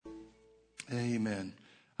Amen.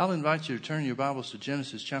 I'll invite you to turn your Bibles to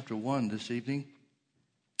Genesis chapter 1 this evening.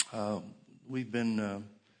 We've been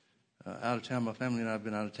out of town. My family and I have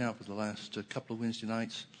been out of town for the last couple of Wednesday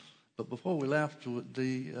nights. But before we left,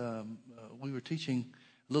 we were teaching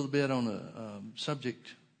a little bit on a subject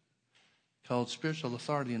called spiritual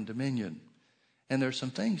authority and dominion. And there's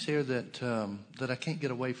some things here that I can't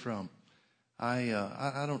get away from.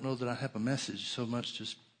 I don't know that I have a message so much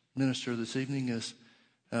to minister this evening as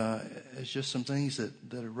it's just some things that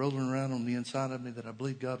are rolling around on the inside of me that I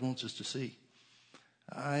believe God wants us to see.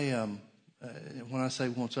 When I say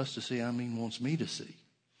wants us to see, I mean wants me to see.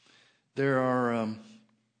 There are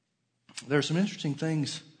some interesting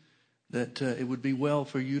things that it would be well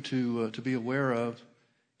for you to be aware of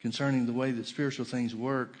concerning the way that spiritual things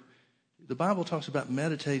work. The Bible talks about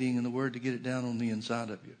meditating in the Word to get it down on the inside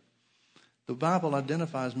of you. The Bible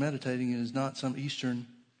identifies meditating as not some Eastern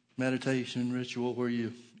meditation ritual where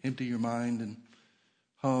you empty your mind and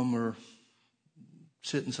hum or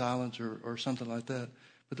sit in silence or something like that.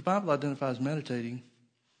 But the Bible identifies meditating,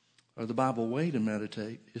 or the Bible way to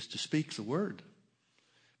meditate, is to speak the Word.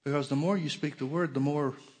 Because the more you speak the Word, the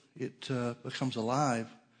more it becomes alive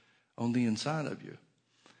on the inside of you.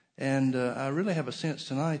 And I really have a sense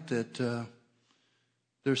tonight that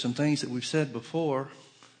there's some things that we've said before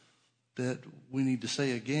that we need to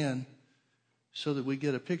say again so that we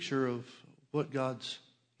get a picture of what God's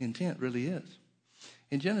intent really is.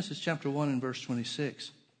 In Genesis chapter 1 and verse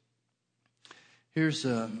 26, here's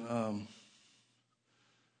a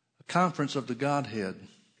conference of the Godhead.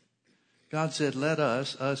 God said, let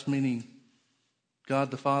us meaning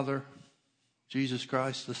God the Father, Jesus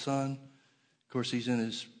Christ the Son. Of course, he's in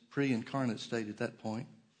his pre-incarnate state at that point.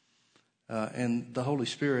 And the Holy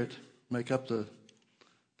Spirit make up the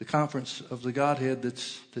conference of the Godhead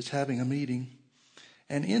that's having a meeting.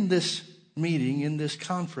 And in this meeting, in this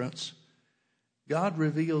conference, God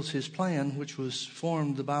reveals his plan, which was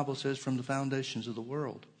formed, the Bible says, from the foundations of the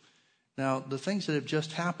world. Now, the things that have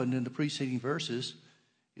just happened in the preceding verses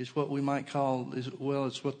is what we might call,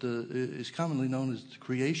 it's what is commonly known as the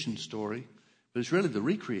creation story, but it's really the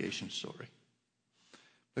recreation story.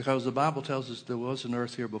 Because the Bible tells us there was an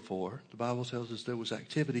earth here before. The Bible tells us there was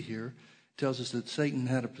activity here. It tells us that Satan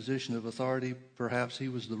had a position of authority. Perhaps he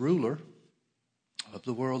was the ruler of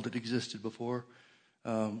the world that existed before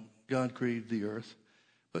God created the earth.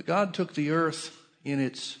 But God took the earth in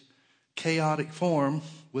its chaotic form,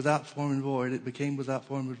 without form and void. It became without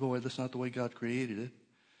form and void. That's not the way God created it.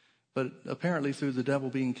 But apparently through the devil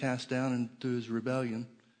being cast down and through his rebellion,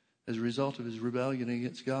 as a result of his rebellion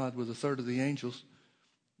against God with a third of the angels,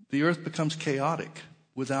 the earth becomes chaotic,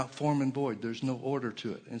 without form and void. There's no order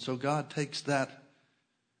to it. And so God takes that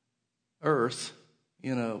earth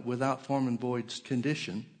in a without form and void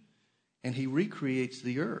condition, and he recreates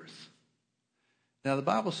the earth. Now, the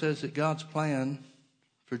Bible says that God's plan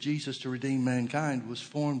for Jesus to redeem mankind was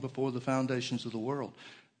formed before the foundations of the world.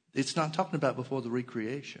 It's not talking about before the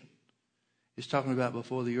recreation. It's talking about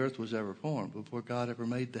before the earth was ever formed, before God ever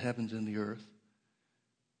made the heavens and the earth,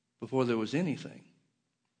 before there was anything.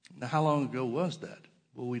 Now, how long ago was that?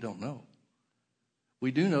 Well, we don't know. We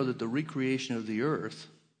do know that the recreation of the earth,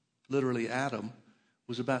 literally Adam,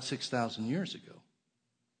 was about 6,000 years ago.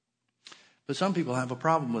 But some people have a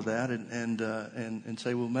problem with that and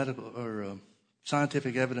say, well, medical or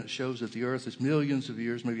scientific evidence shows that the earth is millions of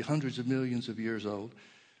years, maybe hundreds of millions of years old.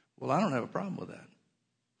 Well, I don't have a problem with that,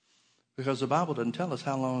 because the Bible doesn't tell us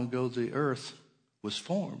how long ago the earth was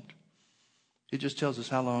formed. It just tells us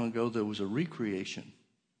how long ago there was a recreation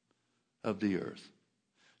of the earth.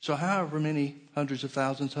 So however many hundreds of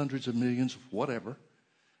thousands, hundreds of millions, whatever,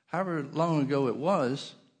 however long ago it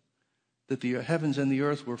was that the heavens and the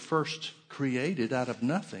earth were first created out of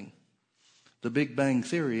nothing, the Big Bang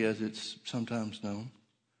Theory as it's sometimes known,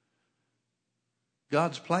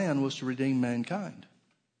 God's plan was to redeem mankind.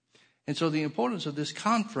 And so the importance of this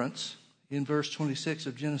conference in verse 26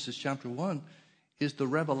 of Genesis chapter 1 is the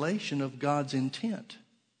revelation of God's intent.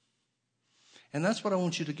 And that's what I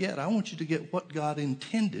want you to get. I want you to get what God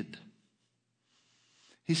intended.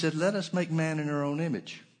 He said, let us make man in our own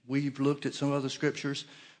image. We've looked at some other scriptures,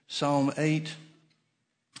 Psalm 8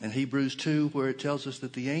 and Hebrews 2, where it tells us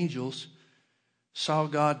that the angels saw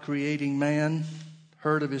God creating man,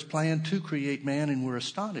 heard of his plan to create man, and were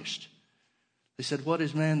astonished. They said, what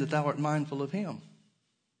is man that thou art mindful of him?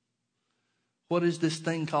 What is this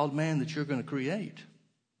thing called man that you're going to create?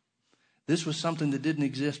 This was something that didn't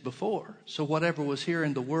exist before. So whatever was here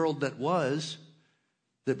in the world that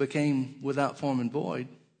became without form and void,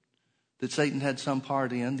 that Satan had some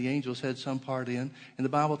part in, the angels had some part in. And the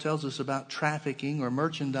Bible tells us about trafficking or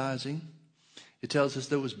merchandising It tells us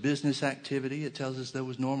there was business activity. It tells us there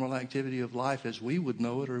was normal activity of life as we would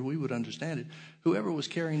know it or we would understand it. Whoever was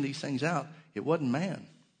carrying these things out, it wasn't man.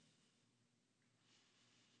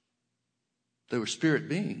 They were spirit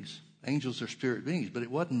beings. Angels are spirit beings, but it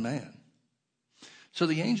wasn't man. So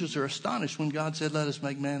the angels are astonished when God said, let us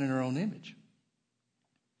make man in our own image.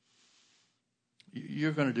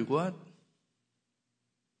 You're going to do what?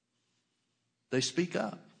 They speak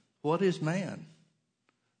up. What is man?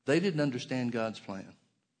 They didn't understand God's plan.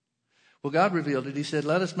 Well, God revealed it. He said,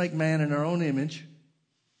 let us make man in our own image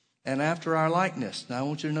and after our likeness. Now, I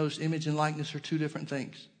want you to notice image and likeness are two different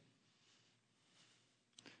things.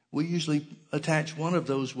 We usually attach one of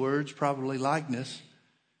those words, probably likeness,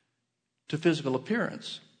 to physical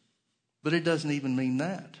appearance. But it doesn't even mean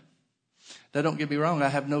that. Now, don't get me wrong. I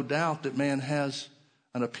have no doubt that man has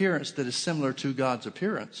an appearance that is similar to God's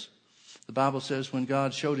appearance. The Bible says when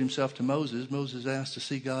God showed himself to Moses, Moses asked to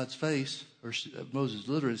see God's face, or Moses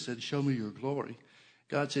literally said, show me your glory.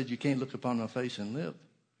 God said, you can't look upon my face and live.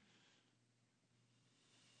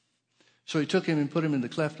 So he took him and put him in the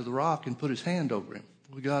cleft of the rock and put his hand over him.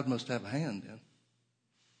 Well, God must have a hand then.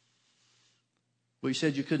 Well, he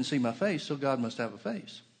said you couldn't see my face, so God must have a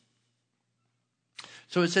face.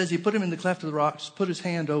 So it says he put him in the cleft of the rocks, put his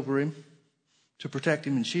hand over him to protect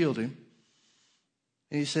him and shield him.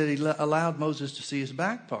 And he said he allowed Moses to see his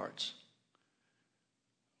back parts.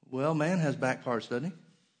 Well, man has back parts, doesn't he?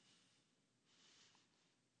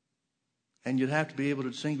 And you'd have to be able to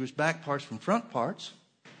distinguish back parts from front parts,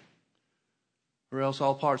 or else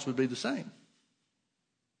all parts would be the same.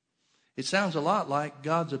 It sounds a lot like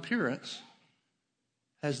God's appearance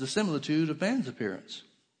has the similitude of man's appearance.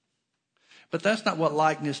 But that's not what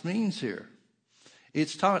likeness means here.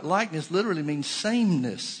 Likeness literally means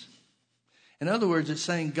sameness. In other words, it's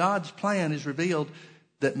saying God's plan is revealed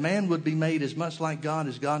that man would be made as much like God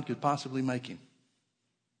as God could possibly make him.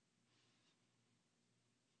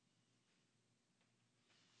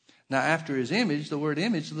 Now, after his image, the word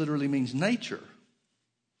image literally means nature.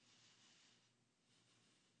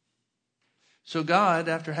 So God,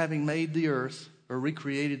 after having made the earth, or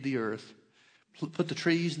recreated the earth, put the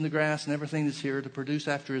trees and the grass and everything that's here to produce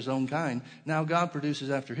after his own kind, now God produces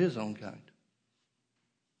after his own kind.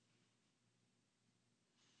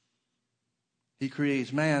 He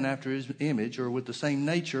creates man after his image, or with the same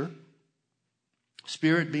nature,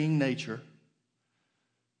 spirit being nature,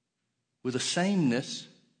 with a sameness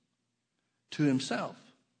to himself.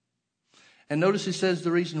 And notice he says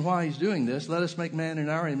the reason why he's doing this, let us make man in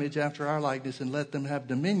our image after our likeness, and let them have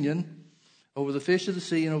dominion over the fish of the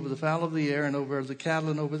sea and over the fowl of the air and over the cattle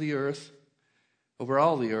and over the earth, over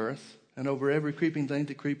all the earth, and over every creeping thing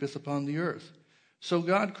that creepeth upon the earth. So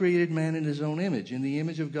God created man in his own image. In the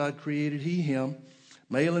image of God created he him,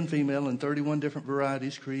 male and female, and 31 different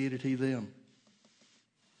varieties created he them.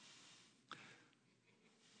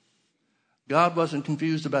 God wasn't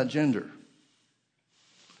confused about gender.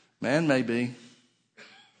 Man may be,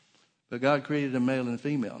 but God created a male and a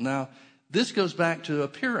female. Now, this goes back to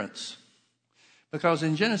appearance, because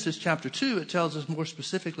in Genesis chapter 2, it tells us more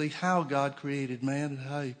specifically how God created man and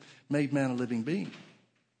how he made man a living being.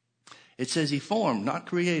 It says he formed, not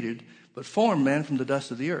created, but formed man from the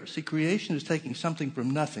dust of the earth. See, creation is taking something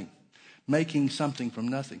from nothing, making something from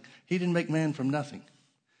nothing. He didn't make man from nothing.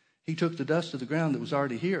 He took the dust of the ground that was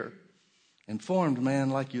already here and formed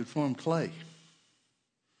man like you'd form clay.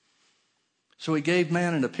 So he gave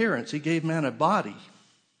man an appearance. He gave man a body,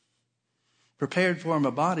 prepared for him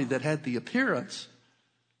a body that had the appearance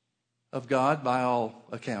of God by all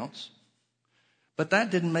accounts. But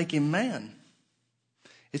that didn't make him man.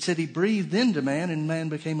 It said he breathed into man and man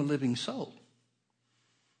became a living soul.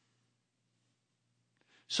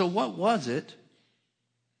 So what was it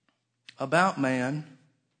about man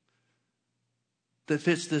that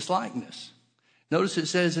fits this likeness? Notice it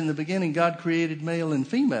says in the beginning, God created male and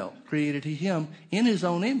female, created he him in his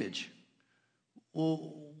own image.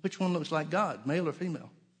 Well, which one looks like God, male or female?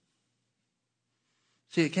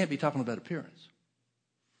 See, it can't be talking about appearance.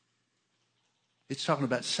 It's talking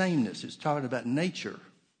about sameness. It's talking about nature.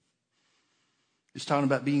 It's talking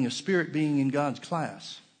about being a spirit being in God's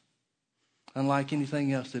class, unlike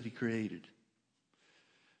anything else that he created.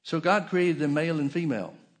 So God created them male and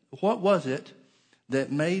female. What was it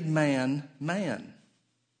that made man man?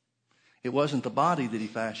 It wasn't the body that he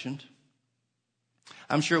fashioned.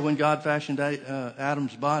 I'm sure when God fashioned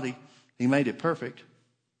Adam's body, he made it perfect,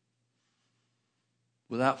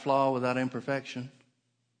 without flaw, without imperfection.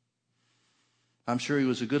 I'm sure he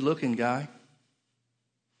was a good-looking guy.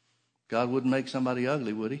 God wouldn't make somebody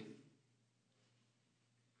ugly, would he?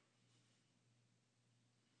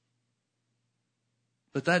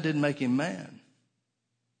 But that didn't make him man.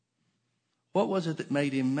 What was it that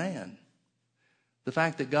made him man? The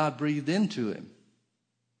fact that God breathed into him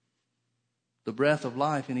the breath of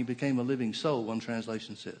life and he became a living soul, one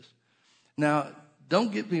translation says. Now,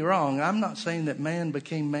 don't get me wrong. I'm not saying that man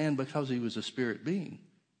became man because he was a spirit being.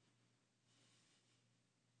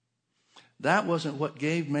 That wasn't what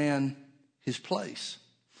gave man his place.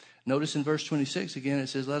 Notice in verse 26 again, it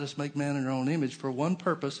says, let us make man in our own image for one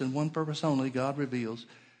purpose and one purpose only, God reveals,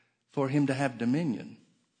 for him to have dominion.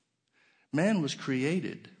 Man was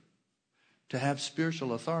created to have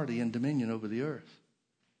spiritual authority and dominion over the earth.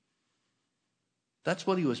 That's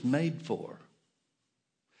what he was made for.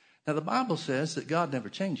 Now, the Bible says that God never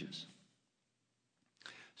changes.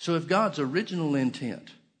 So if God's original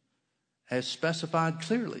intent, as specified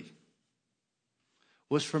clearly,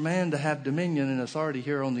 was for man to have dominion and authority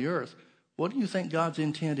here on the earth, what do you think God's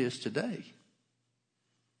intent is today?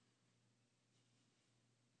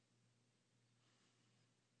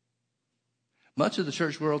 Much of the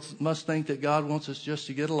church world must think that God wants us just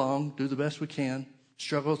to get along, do the best we can,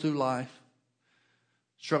 struggle through life,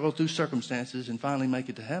 struggle through circumstances, and finally make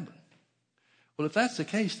it to heaven. Well, if that's the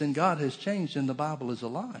case, then God has changed and the Bible is a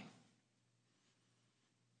lie.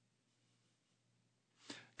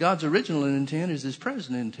 God's original intent is his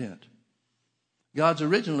present intent. God's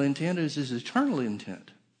original intent is his eternal intent.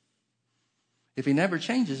 If he never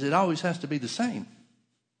changes, it always has to be the same.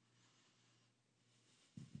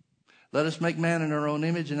 Let us make man in our own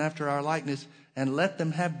image and after our likeness, and let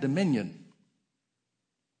them have dominion.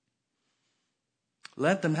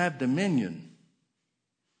 Let them have dominion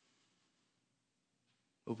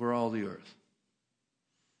over all the earth.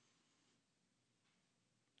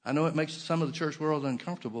 I know it makes some of the church world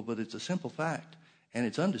uncomfortable, but it's a simple fact, and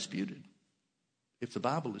it's undisputed if the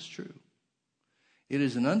Bible is true. It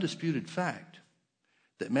is an undisputed fact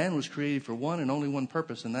that man was created for one and only one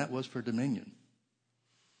purpose, and that was for dominion,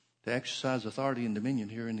 to exercise authority and dominion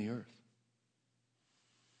here in the earth.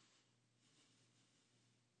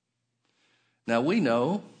 Now, we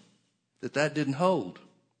know that that didn't hold.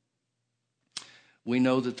 We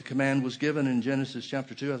know that the command was given in Genesis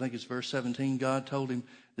chapter 2, I think it's verse 17. God told him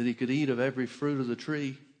that he could eat of every fruit of the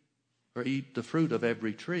tree, or eat the fruit of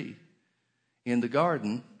every tree in the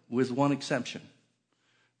garden, with one exception.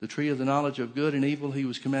 The tree of the knowledge of good and evil he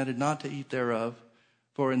was commanded not to eat thereof,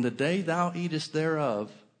 for in the day thou eatest thereof,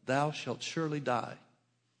 thou shalt surely die.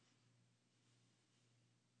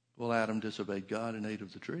 Well, Adam disobeyed God and ate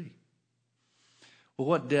of the tree. Well,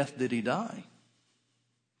 what death did he die?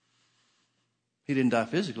 He didn't die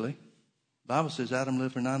physically. The Bible says Adam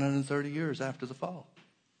lived for 930 years after the fall.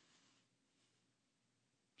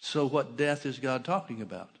 So what death is God talking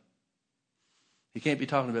about? He can't be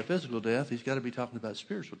talking about physical death. He's got to be talking about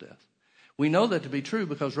spiritual death. We know that to be true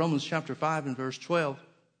because Romans chapter 5 and verse 12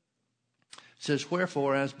 says,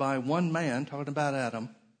 wherefore, as by one man, talking about Adam,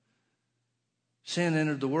 sin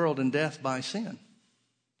entered the world and death by sin.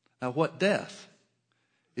 Now, what death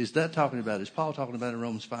is that talking about? Is Paul talking about in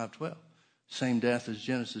Romans 5:12? Same death as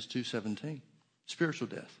Genesis 2:17. Spiritual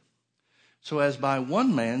death. So as by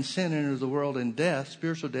one man sin entered the world and death,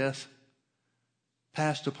 spiritual death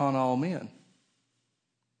passed upon all men.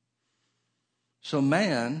 So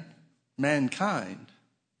mankind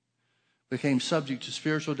became subject to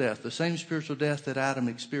spiritual death, the same spiritual death that Adam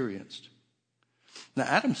experienced. Now,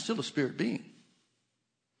 Adam's still a spirit being.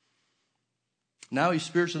 Now he's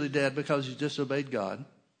spiritually dead because he's disobeyed God,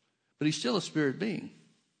 but he's still a spirit being.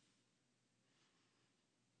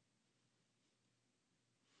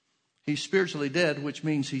 He's spiritually dead, which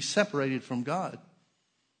means he's separated from God,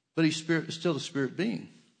 but he's still a spirit being.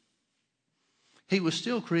 He was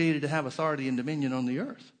still created to have authority and dominion on the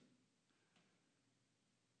earth.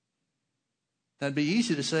 That'd be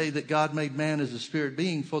easy to say that God made man as a spirit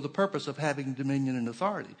being for the purpose of having dominion and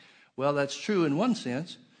authority. Well, that's true in one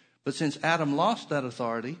sense, but since Adam lost that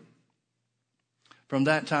authority, from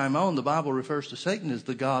that time on, the Bible refers to Satan as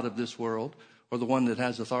the god of this world, or the one that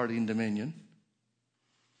has authority and dominion.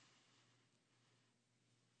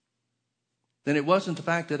 Then it wasn't the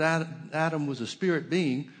fact that Adam was a spirit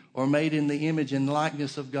being or made in the image and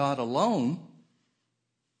likeness of God alone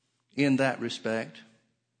in that respect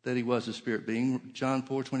that he was a spirit being. John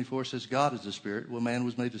 4:24 says God is a spirit. Well, man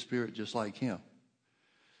was made a spirit just like him.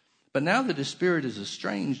 But now that his spirit is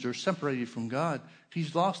estranged or separated from God,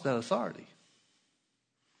 he's lost that authority.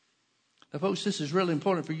 Now, folks, this is really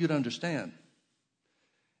important for you to understand.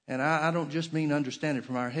 And I don't just mean understand it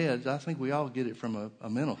from our heads. I think we all get it from a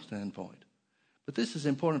mental standpoint. But this is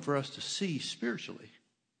important for us to see spiritually.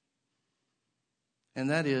 And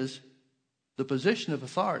that is the position of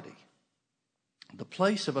authority, the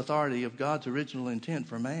place of authority of God's original intent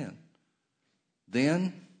for man,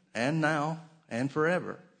 then and now and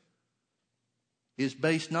forever is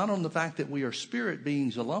based not on the fact that we are spirit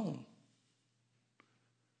beings alone,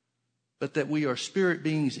 but that we are spirit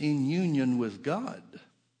beings in union with God.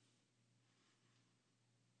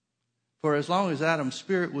 For as long as Adam's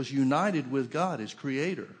spirit was united with God as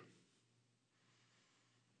creator,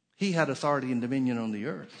 he had authority and dominion on the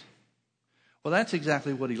earth. Well, that's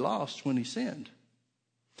exactly what he lost when he sinned.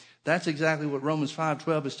 That's exactly what Romans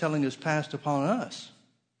 5:12 is telling us passed upon us,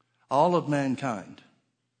 all of mankind.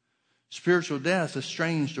 Spiritual death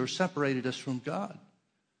estranged or separated us from God.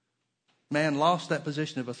 Man lost that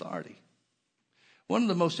position of authority. One of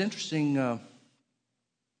the most interesting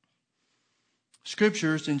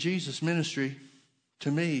scriptures in Jesus' ministry,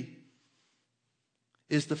 to me,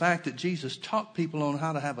 is the fact that Jesus taught people on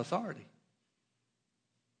how to have authority.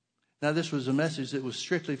 Now, this was a message that was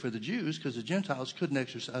strictly for the Jews, because the Gentiles couldn't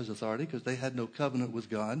exercise authority because they had no covenant with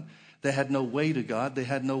God. They had no way to God. They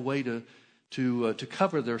had no way to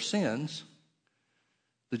cover their sins.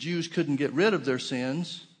 The Jews couldn't get rid of their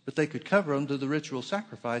sins, but they could cover them through the ritual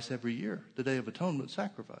sacrifice every year, the Day of Atonement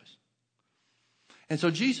sacrifice. And so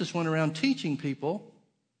Jesus went around teaching people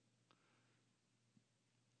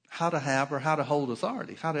how to have or how to hold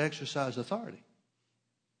authority, how to exercise authority.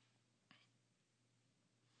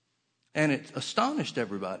 And it astonished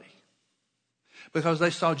everybody because they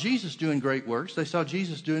saw Jesus doing great works. They saw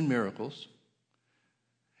Jesus doing miracles.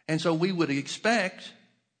 And so we would expect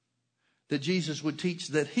that Jesus would teach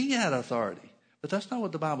that he had authority. But that's not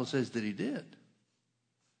what the Bible says that he did.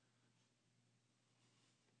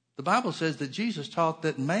 The Bible says that Jesus taught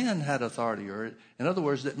that man had authority, or in other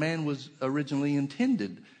words, that man was originally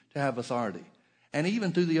intended to have authority. And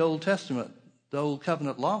even through the Old Testament, the Old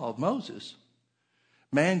Covenant law of Moses,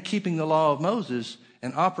 man keeping the law of Moses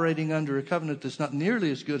and operating under a covenant that's not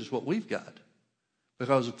nearly as good as what we've got.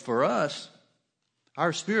 Because for us,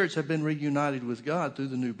 our spirits have been reunited with God through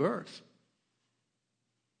the new birth.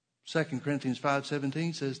 2 Corinthians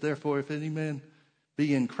 5:17 says, therefore, if any man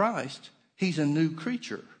be in Christ, he's a new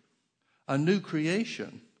creature, a new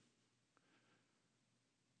creation.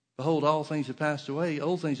 Behold, all things have passed away,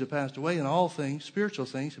 old things have passed away, and all things, spiritual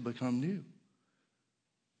things, have become new.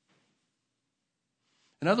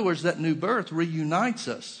 In other words, that new birth reunites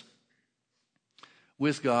us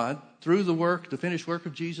with God through the finished work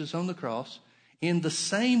of Jesus on the cross, in the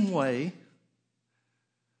same way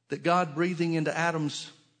that God, breathing into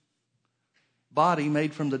Adam's body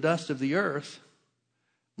made from the dust of the earth,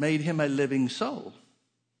 made him a living soul.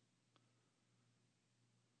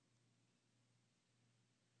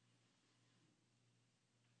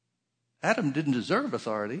 Adam didn't deserve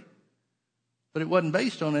authority, but it wasn't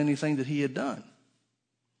based on anything that he had done.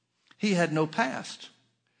 He had no past.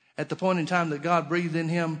 At the point in time that God breathed in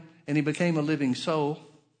him and he became a living soul,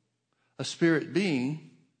 a spirit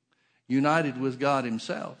being, united with God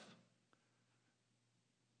himself,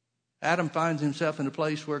 Adam finds himself in a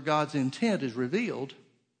place where God's intent is revealed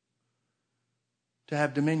to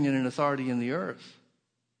have dominion and authority in the earth.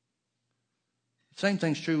 The same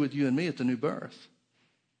thing's true with you and me at the new birth.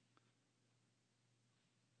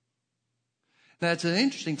 Now, it's an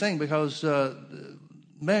interesting thing because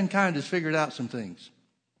mankind has figured out some things.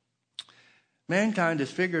 Mankind has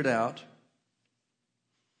figured out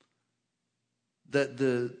that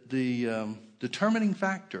the determining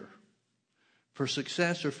factor for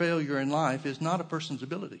success or failure in life is not a person's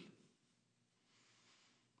ability.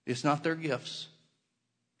 It's not their gifts,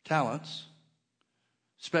 talents,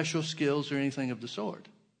 special skills, or anything of the sort.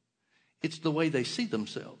 It's the way they see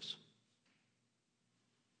themselves.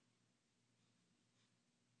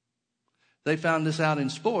 They found this out in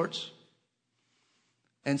sports,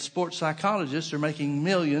 and sports psychologists are making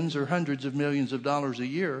millions or hundreds of millions of dollars a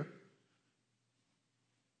year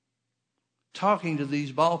talking to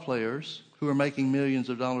these ball players who are making millions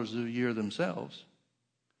of dollars a year themselves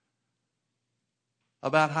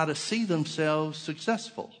about how to see themselves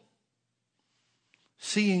successful,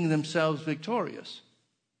 seeing themselves victorious.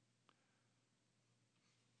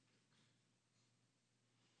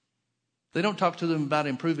 They don't talk to them about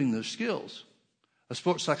improving their skills. A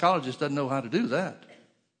sports psychologist doesn't know how to do that.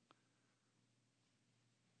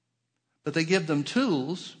 But they give them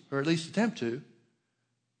tools, or at least attempt to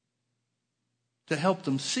help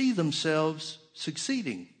them see themselves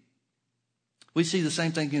succeeding. We see the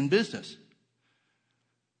same thing in business.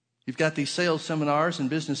 You've got these sales seminars and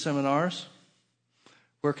business seminars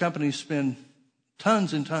where companies spend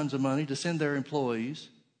tons and tons of money to send their employees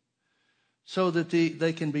so that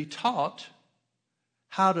they can be taught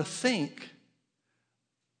how to think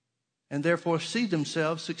and therefore see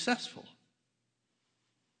themselves successful.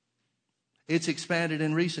 It's expanded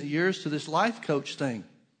in recent years to this life coach thing.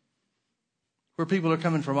 where people are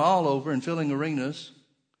coming from all over and filling arenas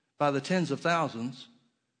by the tens of thousands,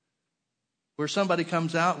 where somebody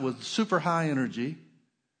comes out with super high energy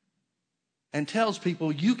and tells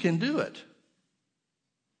people, you can do it.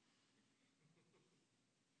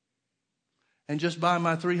 And just buy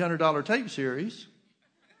my $300 tape series,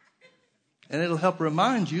 and it'll help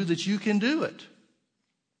remind you that you can do it.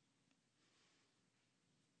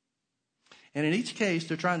 And in each case,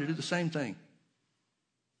 they're trying to do the same thing.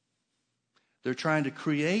 They're trying to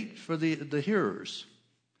create for the hearers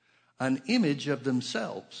an image of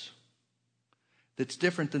themselves that's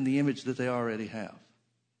different than the image that they already have.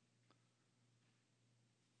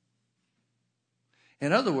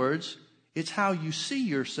 In other words, it's how you see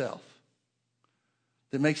yourself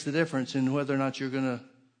that makes the difference in whether or not you're going to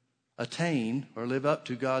attain or live up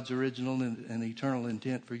to God's original and eternal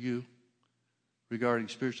intent for you regarding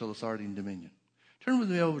spiritual authority and dominion. Turn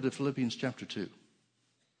with me over to Philippians chapter 2.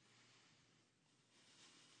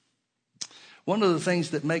 One of the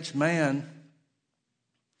things that makes man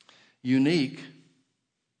unique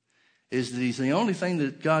is that he's the only thing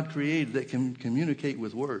that God created that can communicate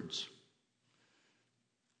with words.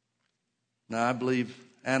 Now, I believe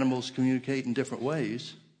animals communicate in different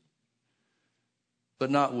ways,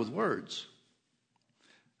 but not with words.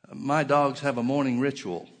 My dogs have a morning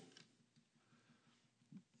ritual.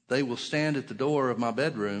 They will stand at the door of my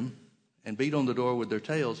bedroom and beat on the door with their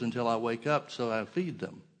tails until I wake up so I feed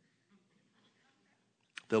them.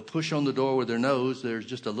 They'll push on the door with their nose. There's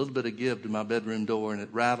just a little bit of give to my bedroom door, and it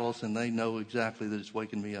rattles, and they know exactly that it's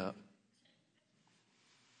waking me up.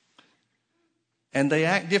 And they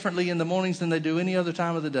act differently in the mornings than they do any other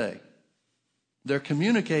time of the day. They're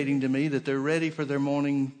communicating to me that they're ready for their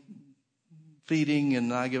morning feeding,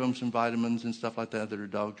 and I give them some vitamins and stuff like that are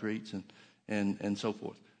dog treats and so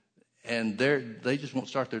forth. And they just won't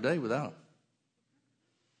start their day without them.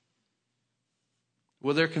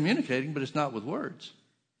 Well, they're communicating, but it's not with words.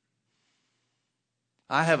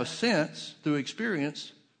 I have a sense through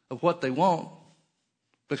experience of what they want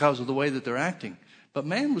because of the way that they're acting. But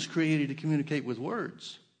man was created to communicate with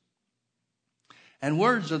words. And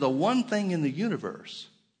words are the one thing in the universe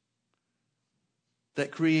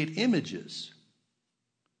that create images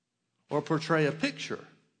or portray a picture.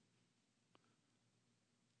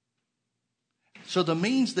 So the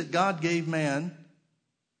means that God gave man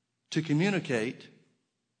to communicate,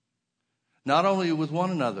 not only with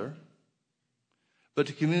one another, but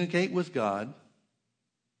to communicate with God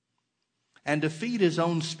and to feed his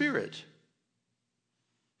own spirit.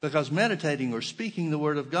 Because meditating or speaking the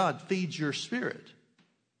word of God feeds your spirit.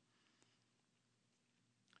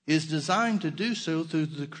 Is designed to do so through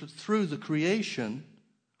the creation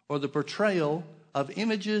or the portrayal of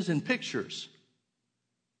images and pictures.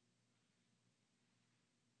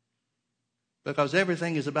 Because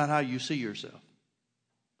everything is about how you see yourself.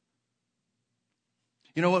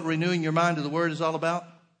 You know what renewing your mind to the Word is all about?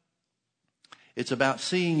 It's about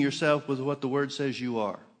seeing yourself with what the Word says you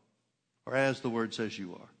are, or as the Word says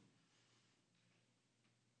you are.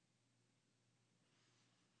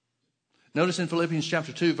 Notice in Philippians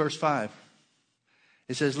chapter 2, verse 5,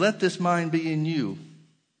 it says, "Let this mind be in you,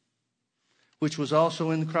 which was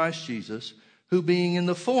also in Christ Jesus, who being in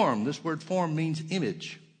the form," this word form means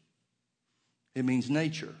image. It means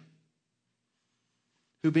nature.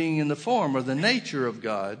 "Who being in the form or the nature of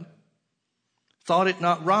God, thought it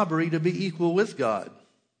not robbery to be equal with God,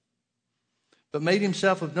 but made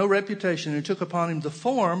himself of no reputation and took upon him the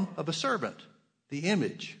form of a servant," the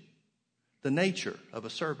image, the nature of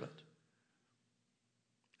a servant,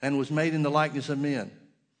 "and was made in the likeness of men.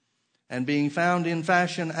 And being found in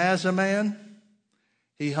fashion as a man,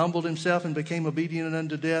 he humbled himself and became obedient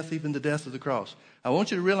unto death, even the death of the cross." I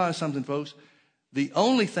want you to realize something, folks. The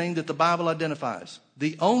only thing that the Bible identifies,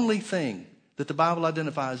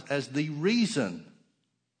 as the reason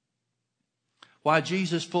why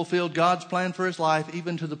Jesus fulfilled God's plan for his life,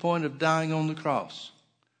 even to the point of dying on the cross,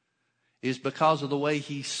 is because of the way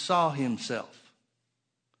he saw himself.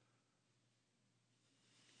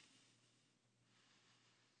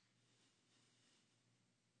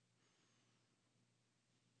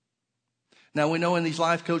 Now, we know in these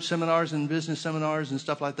life coach seminars and business seminars and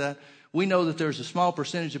stuff like that, we know that there's a small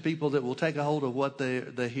percentage of people that will take a hold of what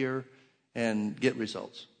they hear and get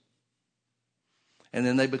results. And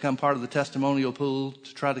then they become part of the testimonial pool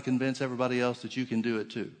to try to convince everybody else that you can do it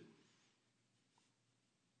too.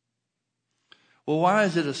 Well, why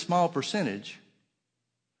is it a small percentage?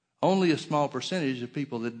 Only a small percentage of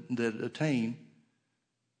people that attain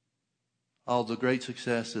all the great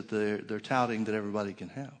success that they're touting that everybody can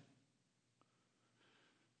have.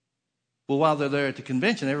 Well, while they're there at the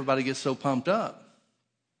convention, everybody gets so pumped up.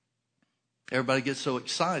 Everybody gets so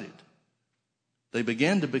excited. They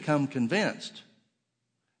begin to become convinced.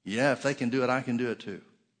 Yeah, if they can do it, I can do it too.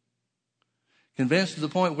 Convinced to the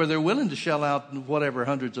point where they're willing to shell out whatever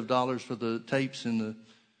hundreds of dollars for the tapes and the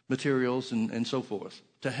materials and so forth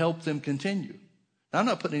to help them continue. Now, I'm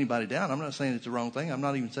not putting anybody down. I'm not saying it's the wrong thing. I'm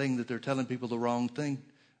not even saying that they're telling people the wrong thing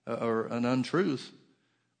or an untruth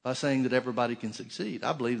by saying that everybody can succeed.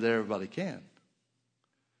 I believe that everybody can.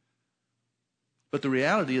 But the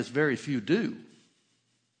reality is very few do.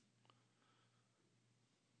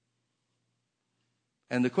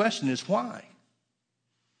 And the question is why?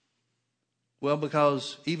 Well,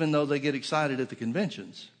 because even though they get excited at the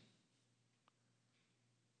conventions,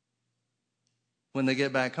 when they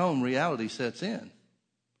get back home, reality sets in.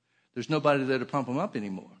 There's nobody there to pump them up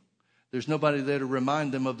anymore. There's nobody there to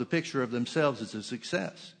remind them of the picture of themselves as a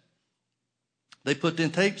success. They put the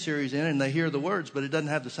tape series in and they hear the words, but it doesn't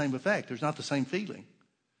have the same effect. There's not the same feeling.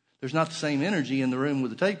 There's not the same energy in the room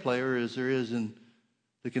with the tape player as there is in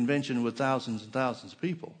the convention with thousands and thousands of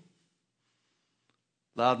people.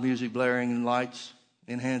 Loud music blaring and lights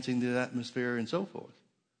enhancing the atmosphere and so forth.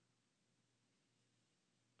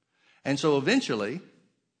 And so eventually,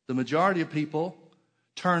 the majority of people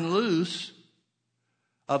turn loose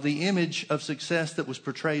of the image of success that was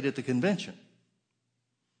portrayed at the convention.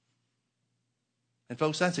 And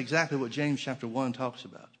folks, that's exactly what James chapter 1 talks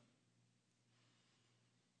about.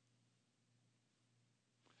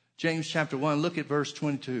 James chapter 1, look at verse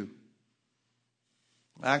 22.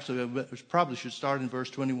 Actually, I probably should start in verse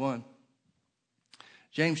 21.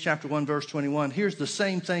 James chapter 1, verse 21. Here's the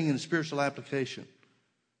same thing in the spiritual application.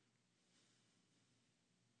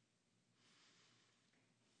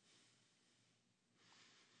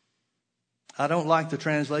 I don't like the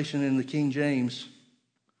translation in the King James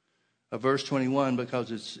of verse 21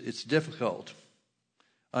 because it's difficult,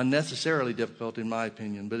 unnecessarily difficult in my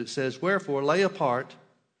opinion. But it says, wherefore lay apart,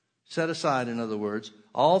 set aside, in other words,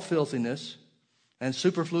 all filthiness and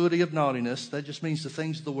superfluity of naughtiness. That just means the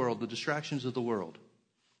things of the world, the distractions of the world.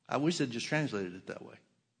 I wish they'd just translated it that way.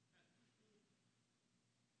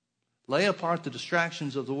 Lay apart the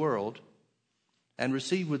distractions of the world and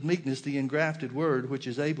receive with meekness the engrafted word which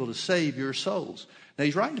is able to save your souls. Now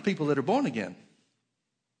he's writing to people that are born again.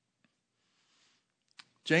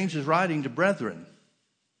 James is writing to brethren,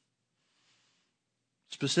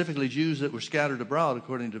 specifically Jews that were scattered abroad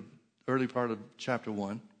according to the early part of chapter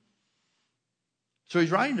 1. So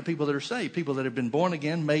he's writing to people that are saved, people that have been born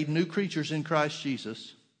again, made new creatures in Christ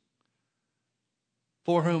Jesus,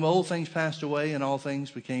 for whom old things passed away and all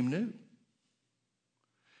things became new.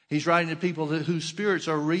 He's writing to people whose spirits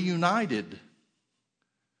are reunited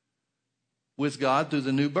with God through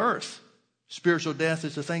the new birth. Spiritual death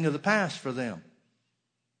is a thing of the past for them.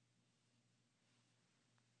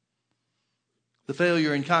 The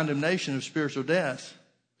failure and condemnation of spiritual death,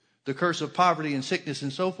 the curse of poverty and sickness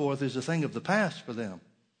and so forth, is a thing of the past for them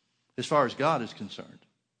as far as God is concerned,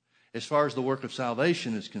 as far as the work of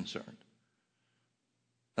salvation is concerned.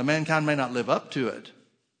 Now, mankind may not live up to it,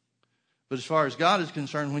 but as far as God is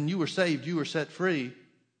concerned, when you were saved, you were set free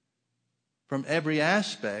from every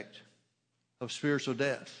aspect of spiritual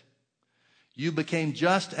death. You became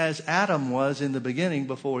just as Adam was in the beginning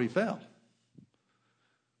before he fell.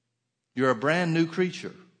 You're a brand new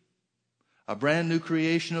creature, a brand new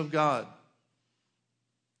creation of God.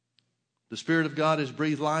 The Spirit of God has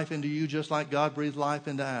breathed life into you just like God breathed life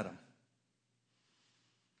into Adam.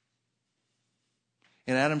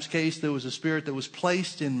 In Adam's case, there was a spirit that was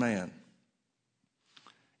placed in man.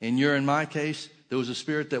 In your and my case, there was a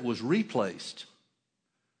spirit that was replaced.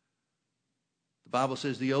 The Bible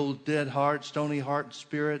says the old dead heart, stony heart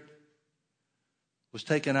spirit was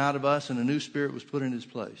taken out of us and a new spirit was put in its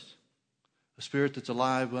place. A spirit that's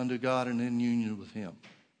alive unto God and in union with Him.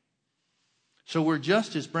 So we're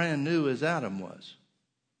just as brand new as Adam was.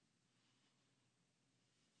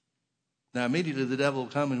 Now immediately the devil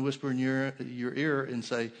will come and whisper in your ear and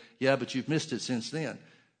say, yeah, but you've missed it since then.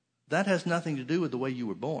 That has nothing to do with the way you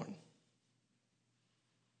were born.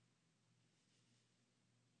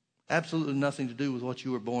 Absolutely nothing to do with what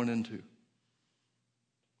you were born into.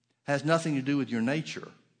 Has nothing to do with your nature.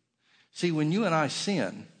 See, when you and I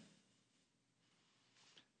sin,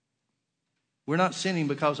 we're not sinning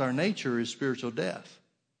because our nature is spiritual death.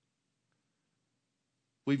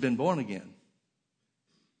 We've been born again.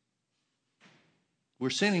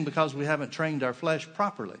 We're sinning because we haven't trained our flesh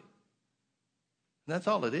properly. That's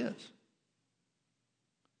all it is.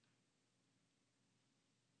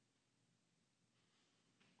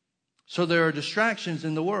 So there are distractions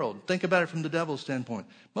in the world. Think about it from the devil's standpoint.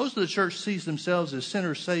 Most of the church sees themselves as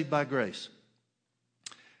sinners saved by grace.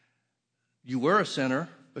 You were a sinner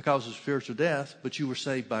because of spiritual death, but you were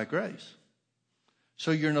saved by grace.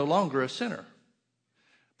 So you're no longer a sinner.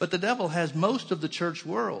 But the devil has most of the church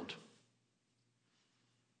world,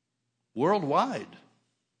 worldwide,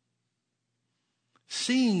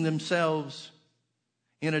 seeing themselves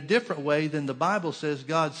in a different way than the Bible says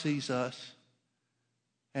God sees us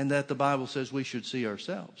and that the Bible says we should see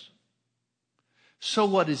ourselves. So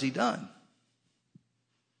what has he done?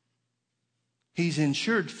 He's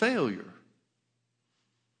ensured failure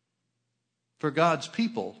for God's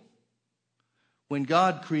people when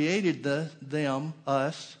God created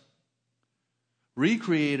us,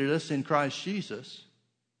 recreated us in Christ Jesus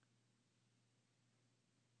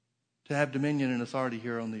to have dominion and authority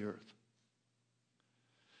here on the earth.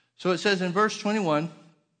 So it says in verse 21,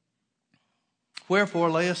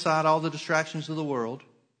 wherefore lay aside all the distractions of the world.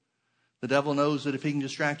 The devil knows that if he can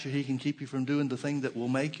distract you, he can keep you from doing the thing that will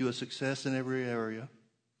make you a success in every area.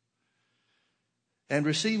 And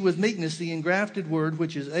receive with meekness the engrafted word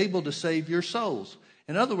which is able to save your souls.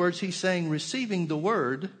 In other words, he's saying receiving the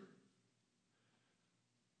word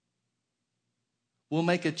will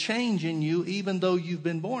make a change in you even though you've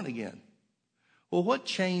been born again. Well, what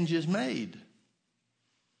change is made?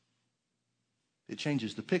 It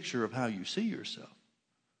changes the picture of how you see yourself.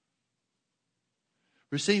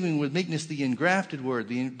 Receiving with meekness the engrafted word.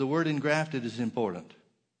 The word engrafted is important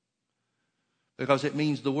because it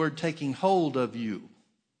means the word taking hold of you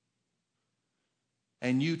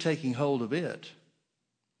and you taking hold of it.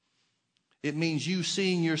 It means you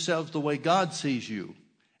seeing yourselves the way God sees you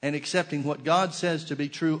and accepting what God says to be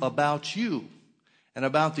true about you and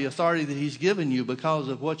about the authority that he's given you because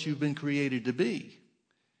of what you've been created to be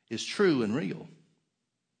is true and real.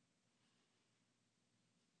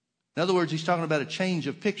 In other words, he's talking about a change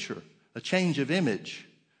of picture, a change of image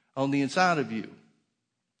on the inside of you.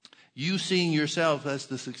 You seeing yourself as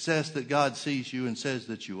the success that God sees you and says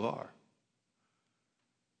that you are.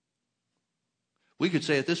 We could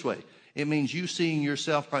say it this way. It means you seeing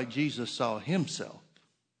yourself like Jesus saw himself.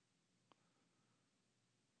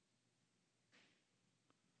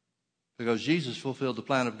 Because Jesus fulfilled the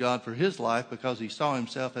plan of God for his life because he saw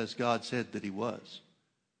himself as God said that he was.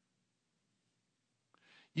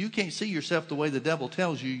 You can't see yourself the way the devil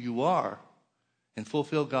tells you you are and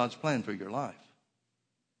fulfill God's plan for your life.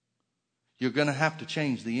 You're going to have to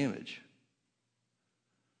change the image.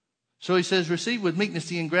 So he says, receive with meekness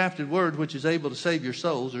the engrafted word which is able to save your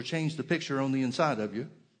souls or change the picture on the inside of you.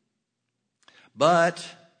 But,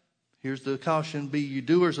 here's the caution, be you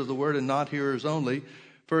doers of the word and not hearers only.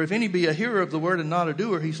 For if any be a hearer of the word and not a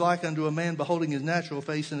doer, he's like unto a man beholding his natural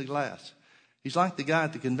face in a glass. He's like the guy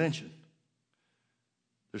at the convention.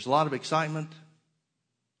 There's a lot of excitement.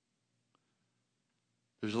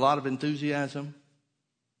 There's a lot of enthusiasm.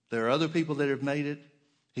 There are other people that have made it.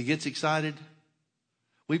 He gets excited.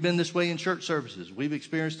 We've been this way in church services. We've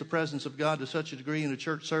experienced the presence of God to such a degree in a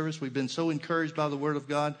church service. We've been so encouraged by the word of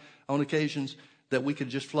God on occasions that we could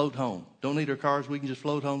just float home. Don't need our cars. We can just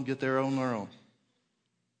float home, get there on our own.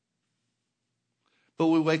 But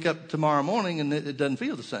we wake up tomorrow morning and it doesn't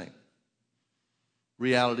feel the same.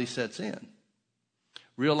 Reality sets in.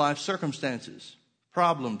 Real life circumstances,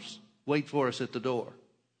 problems wait for us at the door.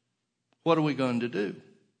 What are we going to do?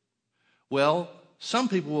 Well, some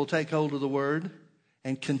people will take hold of the word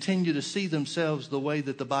and continue to see themselves the way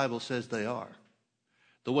that the Bible says they are.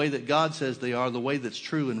 The way that God says they are, the way that's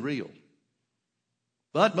true and real.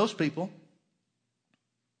 But most people,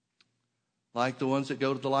 like the ones that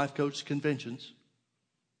go to the life coach conventions,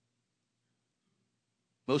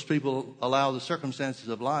 most people allow the circumstances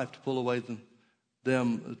of life to pull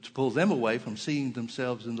them away from seeing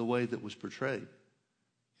themselves in the way that was portrayed.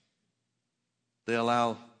 They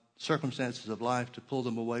allow circumstances of life to pull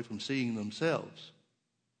them away from seeing themselves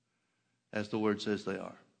as the word says they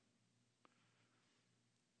are.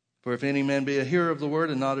 For if any man be a hearer of the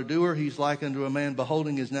word and not a doer, he's like unto a man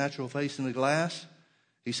beholding his natural face in a glass.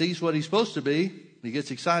 He sees what he's supposed to be. He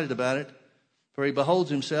gets excited about it. For he beholds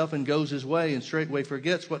himself and goes his way and straightway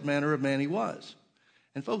forgets what manner of man he was.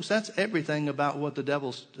 And folks, that's everything about what the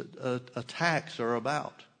devil's attacks are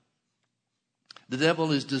about. The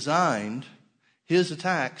devil is designed, his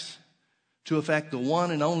attacks, to affect the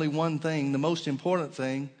one and only one thing, the most important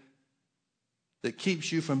thing that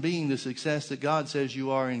keeps you from being the success that God says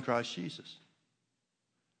you are in Christ Jesus.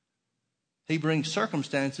 He brings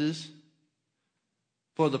circumstances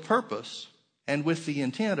for the purpose and with the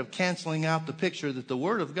intent of canceling out the picture that the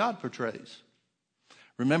Word of God portrays.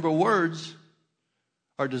 Remember, words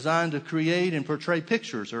are designed to create and portray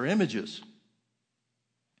pictures or images.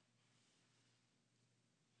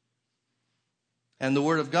 And the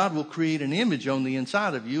Word of God will create an image on the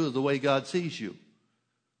inside of you of the way God sees you.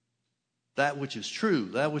 that which is true,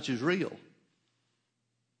 that which is real.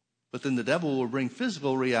 But then the devil will bring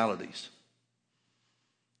physical realities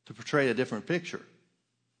to portray a different picture.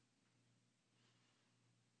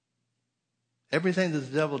 Everything that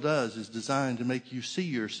the devil does is designed to make you see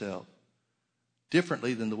yourself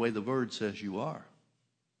differently than the way the Word says you are.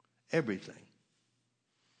 Everything.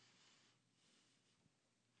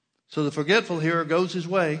 So the forgetful hearer goes his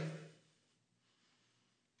way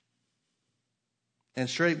and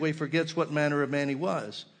straightway forgets what manner of man he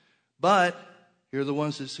was. But here are the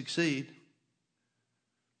ones that succeed.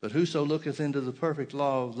 But whoso looketh into the perfect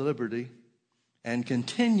law of liberty and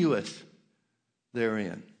continueth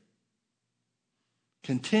therein.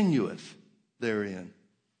 Continueth therein.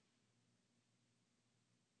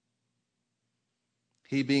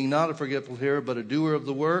 He being not a forgetful hearer, but a doer of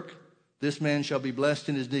the work, this man shall be blessed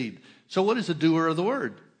in his deed. So what is a doer of the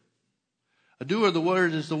word? A doer of the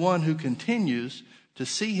word is the one who continues to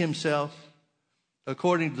see himself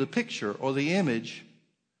according to the picture or the image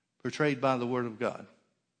portrayed by the Word of God.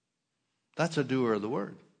 That's a doer of the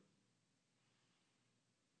word.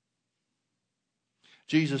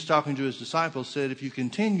 Jesus, talking to his disciples, said, if you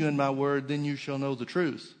continue in my word, then you shall know the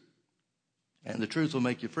truth, and the truth will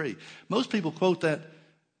make you free. Most people quote that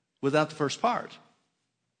without the first part.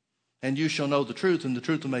 And you shall know the truth, and the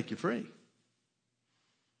truth will make you free.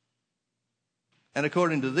 And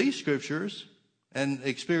according to these scriptures, and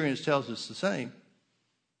experience tells us the same,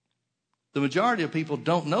 the majority of people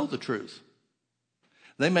don't know the truth.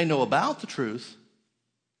 They may know about the truth,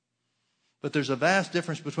 but there's a vast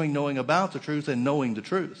difference between knowing about the truth and knowing the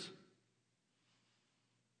truth.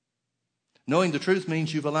 Knowing the truth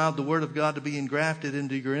means you've allowed the Word of God to be engrafted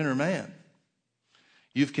into your inner man.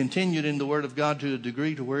 You've continued in the Word of God to a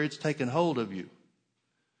degree to where it's taken hold of you,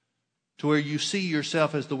 to where you see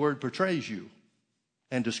yourself as the Word portrays you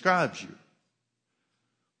and describes you,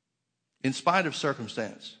 in spite of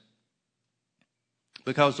circumstance.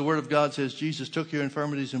 Because the Word of God says Jesus took your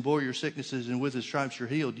infirmities and bore your sicknesses, and with his stripes you're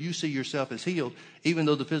healed. You see yourself as healed, even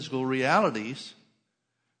though the physical realities,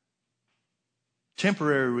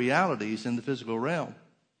 temporary realities in the physical realm,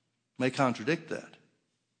 may contradict that.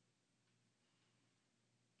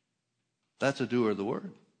 That's a doer of the word.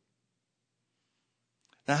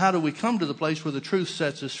 Now, how do we come to the place where the truth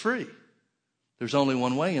sets us free? There's only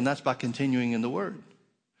one way, and that's by continuing in the word.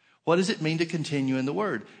 What does it mean to continue in the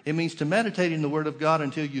word? It means to meditate in the word of God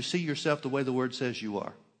until you see yourself the way the word says you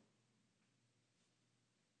are.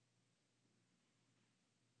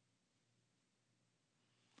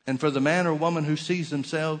 And for the man or woman who sees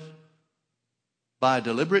themselves by a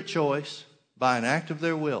deliberate choice, by an act of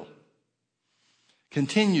their will,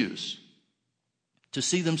 continues to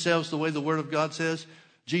see themselves the way the Word of God says,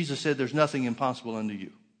 Jesus said there's nothing impossible unto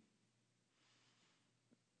you.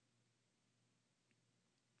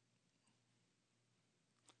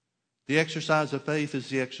 The exercise of faith is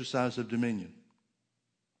the exercise of dominion.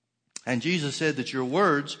 And Jesus said that your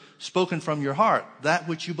words spoken from your heart, that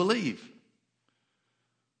which you believe,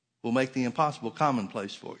 will make the impossible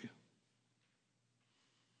commonplace for you.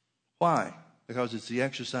 Why? Because it's the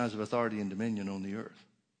exercise of authority and dominion on the earth.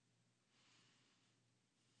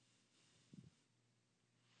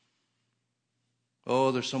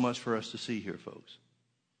 Oh, there's so much for us to see here, folks.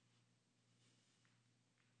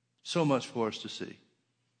 So much for us to see.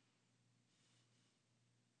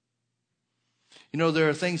 You know, there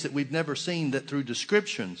are things that we've never seen that through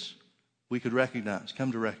descriptions we could recognize,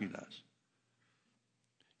 come to recognize.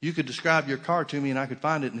 You could describe your car to me and I could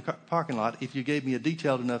find it in the parking lot if you gave me a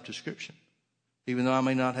detailed enough description, even though I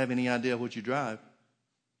may not have any idea what you drive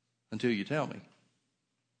until you tell me.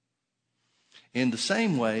 In the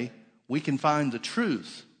same way, we can find the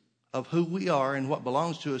truth of who we are and what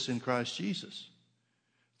belongs to us in Christ Jesus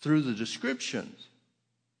through the descriptions,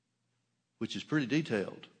 which is pretty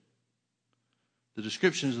detailed, the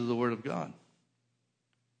descriptions of the Word of God.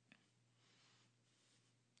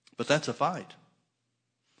 But that's a fight.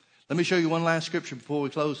 Let me show you one last scripture before we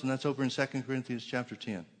close, and that's over in 2 Corinthians chapter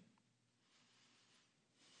 10.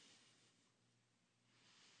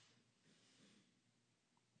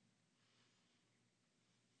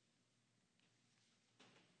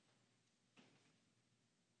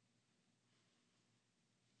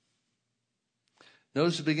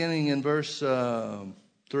 Notice the beginning in verse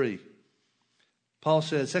 3. Paul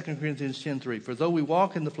says, 2 Corinthians 10:3, for though we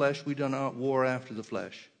walk in the flesh, we do not war after the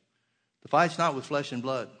flesh. The fight's not with flesh and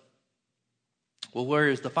blood. Well, where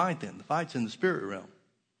is the fight then? The fight's in the spirit realm.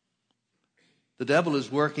 The devil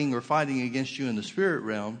is working or fighting against you in the spirit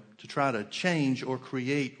realm to try to change or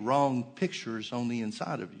create wrong pictures on the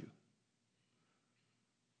inside of you.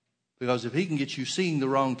 Because if he can get you seeing the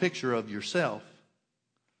wrong picture of yourself,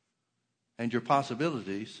 and your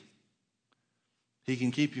possibilities, he can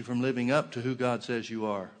keep you from living up to who God says you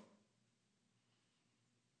are.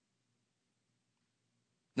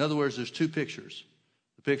 In other words, there's two pictures.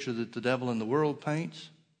 The picture that the devil and the world paints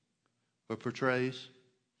or portrays,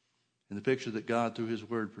 and the picture that God through his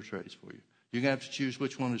word portrays for you. You're going to have to choose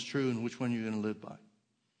which one is true and which one you're going to live by.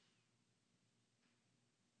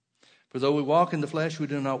 For though we walk in the flesh, we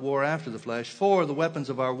do not war after the flesh. For the weapons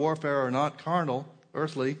of our warfare are not carnal,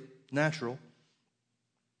 earthly, natural,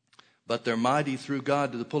 but they're mighty through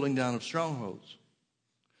God to the pulling down of strongholds.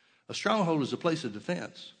 A stronghold is a place of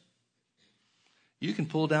defense. You can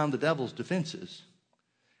pull down the devil's defenses.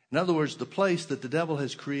 In other words, the place that the devil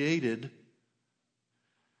has created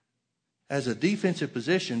as a defensive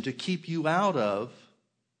position to keep you out of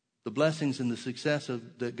the blessings and the success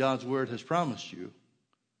that God's word has promised you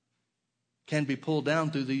can be pulled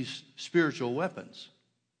down through these spiritual weapons.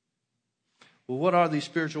 Well, what are these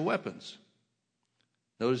spiritual weapons?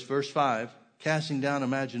 Notice verse 5, casting down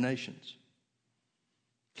imaginations.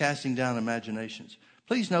 Casting down imaginations.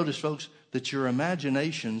 Please notice, folks, that your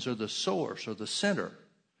imaginations are the source or the center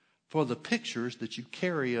for the pictures that you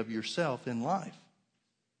carry of yourself in life.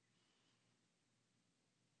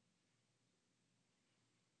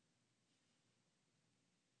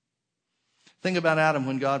 Think about Adam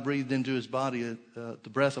when God breathed into his body the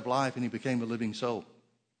breath of life and he became a living soul.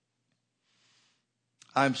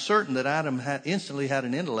 I'm certain that Adam instantly had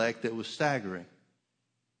an intellect that was staggering.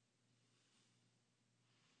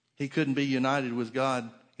 He couldn't be united with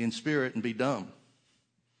God in spirit and be dumb.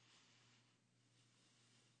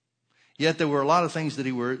 Yet there were a lot of things that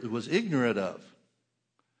he was ignorant of.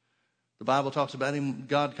 The Bible talks about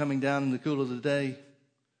God coming down in the cool of the day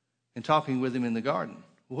and talking with him in the garden.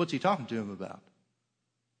 Well, what's he talking to him about?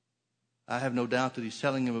 I have no doubt that he's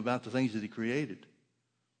telling him about the things that he created.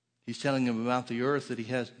 He's telling him about the earth that he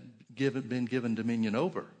has been given dominion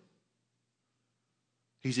over.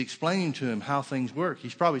 He's explaining to him how things work.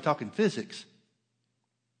 He's probably talking physics.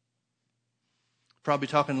 Probably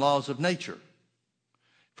talking laws of nature.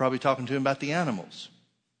 Probably talking to him about the animals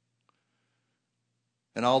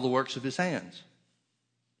and all the works of his hands.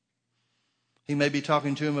 He may be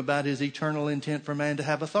talking to him about his eternal intent for man to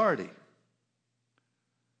have authority.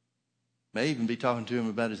 May even be talking to him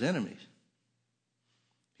about his enemies.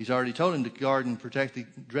 He's already told him to guard and protect the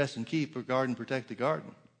dress and keep, or guard and protect the garden.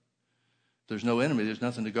 If there's no enemy, there's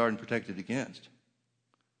nothing to guard and protect it against.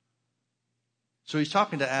 So he's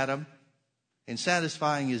talking to Adam and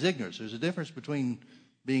satisfying his ignorance. There's a difference between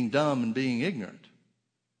being dumb and being ignorant.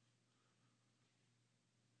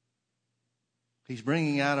 He's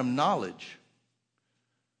bringing Adam knowledge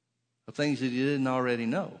of things that he didn't already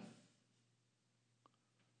know.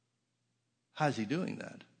 How's he doing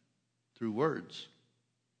that? Through words.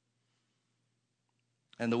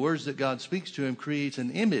 And the words that God speaks to him creates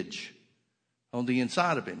an image on the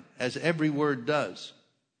inside of him, as every word does.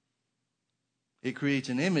 It creates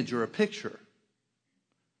an image or a picture.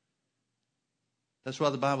 That's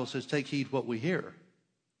why the Bible says, take heed what we hear.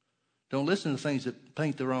 Don't listen to things that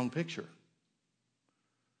paint the wrong picture.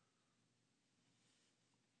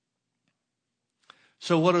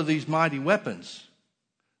 So what are these mighty weapons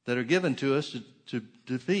that are given to us to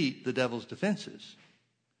defeat the devil's defenses?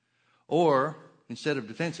 Or, instead of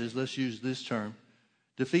defenses, let's use this term,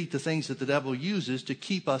 defeat the things that the devil uses to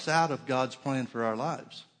keep us out of God's plan for our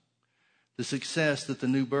lives. The success that the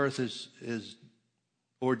new birth is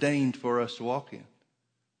ordained for us to walk in.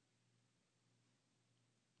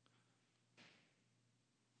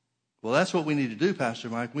 Well, that's what we need to do, Pastor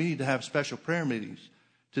Mike. We need to have special prayer meetings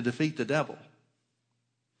to defeat the devil.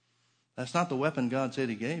 That's not the weapon God said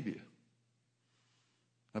he gave you.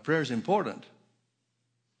 Now, prayer is important.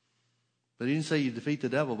 But he didn't say you defeat the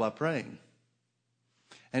devil by praying.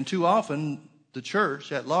 And too often, the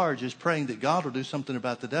church at large is praying that God will do something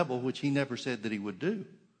about the devil, which he never said that he would do.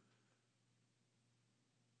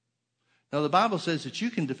 Now, the Bible says that you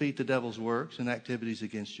can defeat the devil's works and activities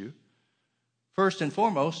against you. First and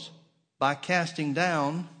foremost, by casting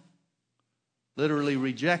down, literally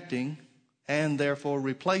rejecting, and therefore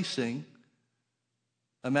replacing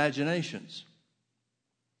imaginations.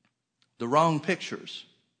 The wrong pictures.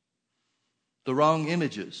 The wrong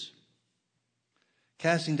images.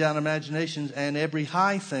 Casting down imaginations and every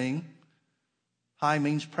high thing. High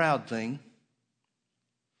means proud thing.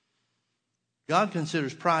 God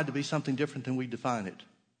considers pride to be something different than we define it.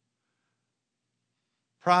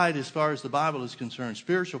 Pride, as far as the Bible is concerned,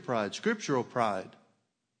 spiritual pride, scriptural pride,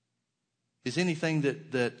 is anything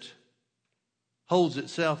that holds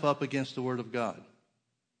itself up against the Word of God.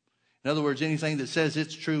 In other words, anything that says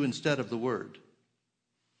it's true instead of the Word.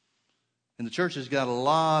 And the church has got a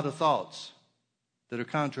lot of thoughts that are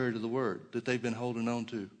contrary to the word that they've been holding on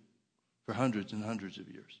to for hundreds and hundreds of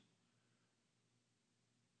years.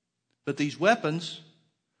 But these weapons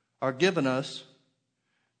are given us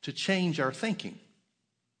to change our thinking,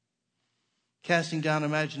 casting down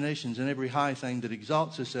imaginations and every high thing that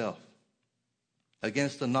exalts itself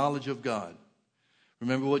against the knowledge of God.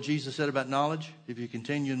 Remember what Jesus said about knowledge? If you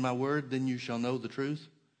continue in my word, then you shall know the truth,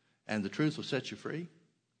 and the truth will set you free.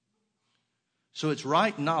 So it's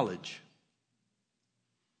right knowledge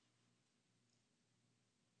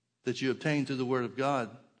that you obtain through the word of God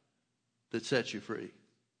that sets you free.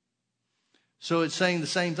 So it's saying the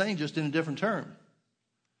same thing, just in a different term.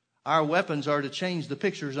 Our weapons are to change the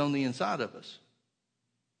pictures on the inside of us,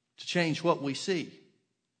 to change what we see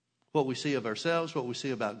of ourselves, what we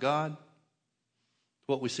see about God,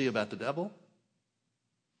 what we see about the devil.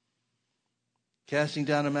 Casting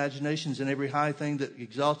down imaginations and every high thing that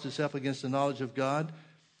exalts itself against the knowledge of God,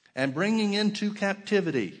 and bringing into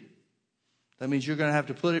captivity. That means you're going to have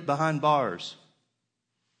to put it behind bars.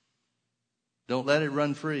 Don't let it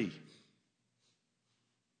run free.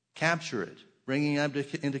 Capture it, bringing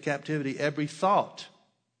into captivity every thought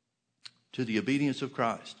to the obedience of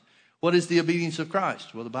Christ. What is the obedience of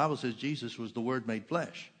Christ? Well, the Bible says Jesus was the Word made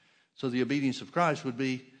flesh. So the obedience of Christ would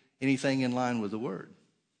be anything in line with the Word.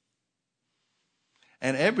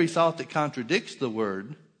 And every thought that contradicts the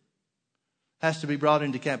Word has to be brought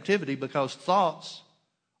into captivity, because thoughts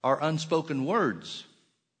are unspoken words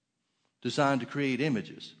designed to create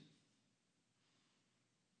images.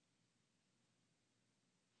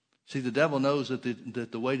 See, the devil knows that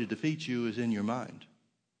the way to defeat you is in your mind.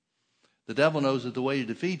 The devil knows that the way to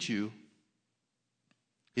defeat you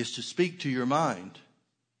is to speak to your mind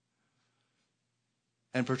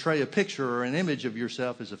and portray a picture or an image of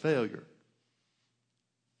yourself as a failure.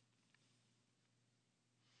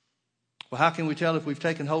 Well, how can we tell if we've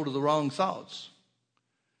taken hold of the wrong thoughts?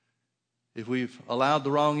 If we've allowed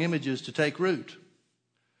the wrong images to take root?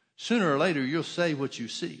 Sooner or later, you'll say what you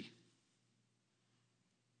see.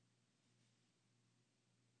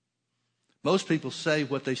 Most people say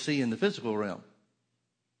what they see in the physical realm.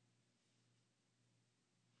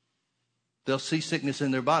 They'll see sickness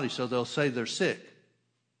in their body, so they'll say they're sick.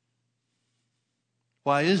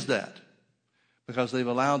 Why is that? Because they've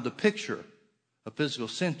allowed the picture of physical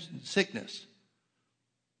sickness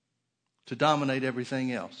to dominate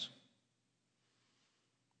everything else.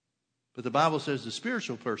 But the Bible says the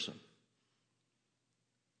spiritual person,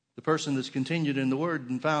 the person that's continued in the Word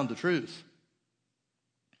and found the truth,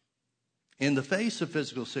 in the face of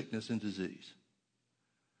physical sickness and disease,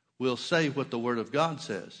 will say what the Word of God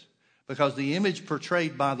says. Because the image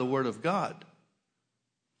portrayed by the Word of God,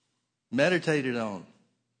 meditated on,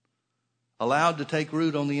 allowed to take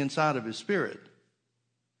root on the inside of his spirit,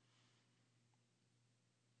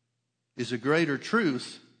 is a greater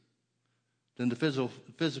truth than the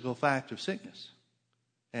physical fact of sickness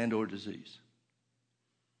and or disease.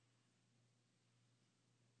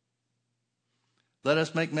 Let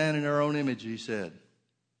us make man in our own image, he said,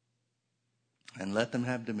 and let them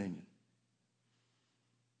have dominion.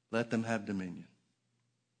 Let them have dominion.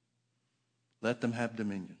 Let them have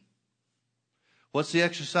dominion. What's the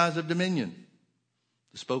exercise of dominion?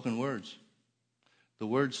 The spoken words. The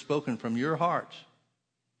words spoken from your heart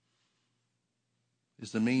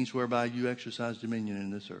is the means whereby you exercise dominion in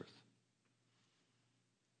this earth.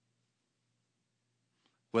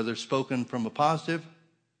 Whether spoken from a positive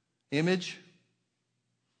image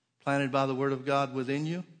planted by the Word of God within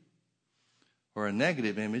you, or a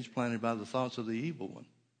negative image planted by the thoughts of the evil one.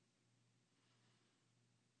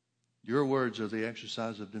 Your words are the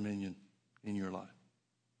exercise of dominion in your life.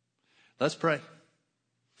 Let's pray.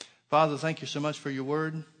 Father, thank you so much for your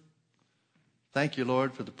word. Thank you,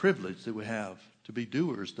 Lord, for the privilege that we have to be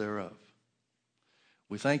doers thereof.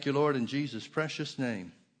 We thank you, Lord, in Jesus' precious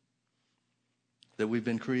name, that we've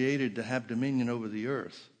been created to have dominion over the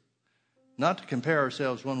earth. Not to compare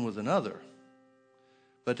ourselves one with another,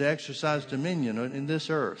 but to exercise dominion in this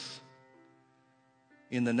earth.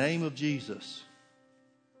 In the name of Jesus,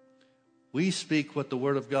 we speak what the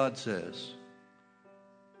Word of God says.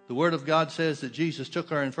 The Word of God says that Jesus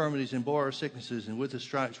took our infirmities and bore our sicknesses, and with His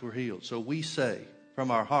stripes we're healed. So we say from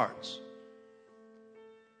our hearts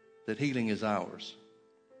that healing is ours.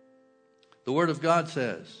 The Word of God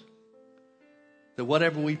says that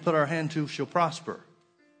whatever we put our hand to shall prosper.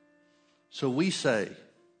 So we say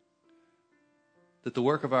that the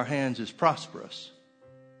work of our hands is prosperous.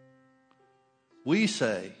 We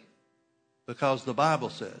say, because the Bible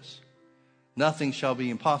says, nothing shall be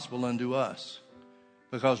impossible unto us,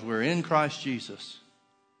 because we're in Christ Jesus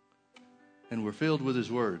and we're filled with His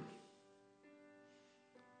Word.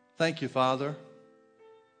 Thank you, Father,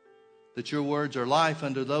 that your words are life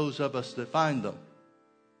unto those of us that find them.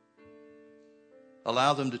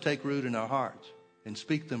 Allow them to take root in our hearts and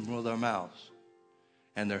speak them with our mouths,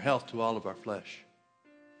 and their health to all of our flesh.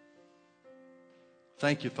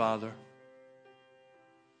 Thank you, Father,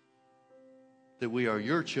 that we are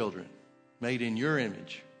your children, made in your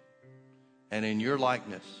image and in your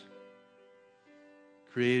likeness,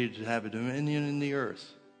 created to have a dominion in the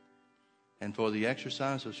earth and for the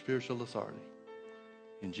exercise of spiritual authority.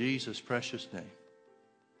 In Jesus' precious name.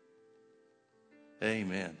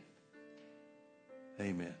 Amen.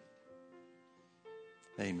 Amen.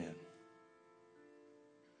 Amen.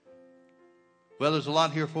 Well, there's a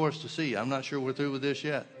lot here for us to see. I'm not sure we're through with this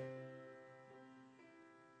yet.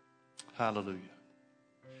 Hallelujah.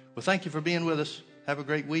 Well, thank you for being with us. Have a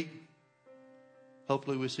great week.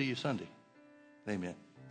 Hopefully we'll see you Sunday. Amen.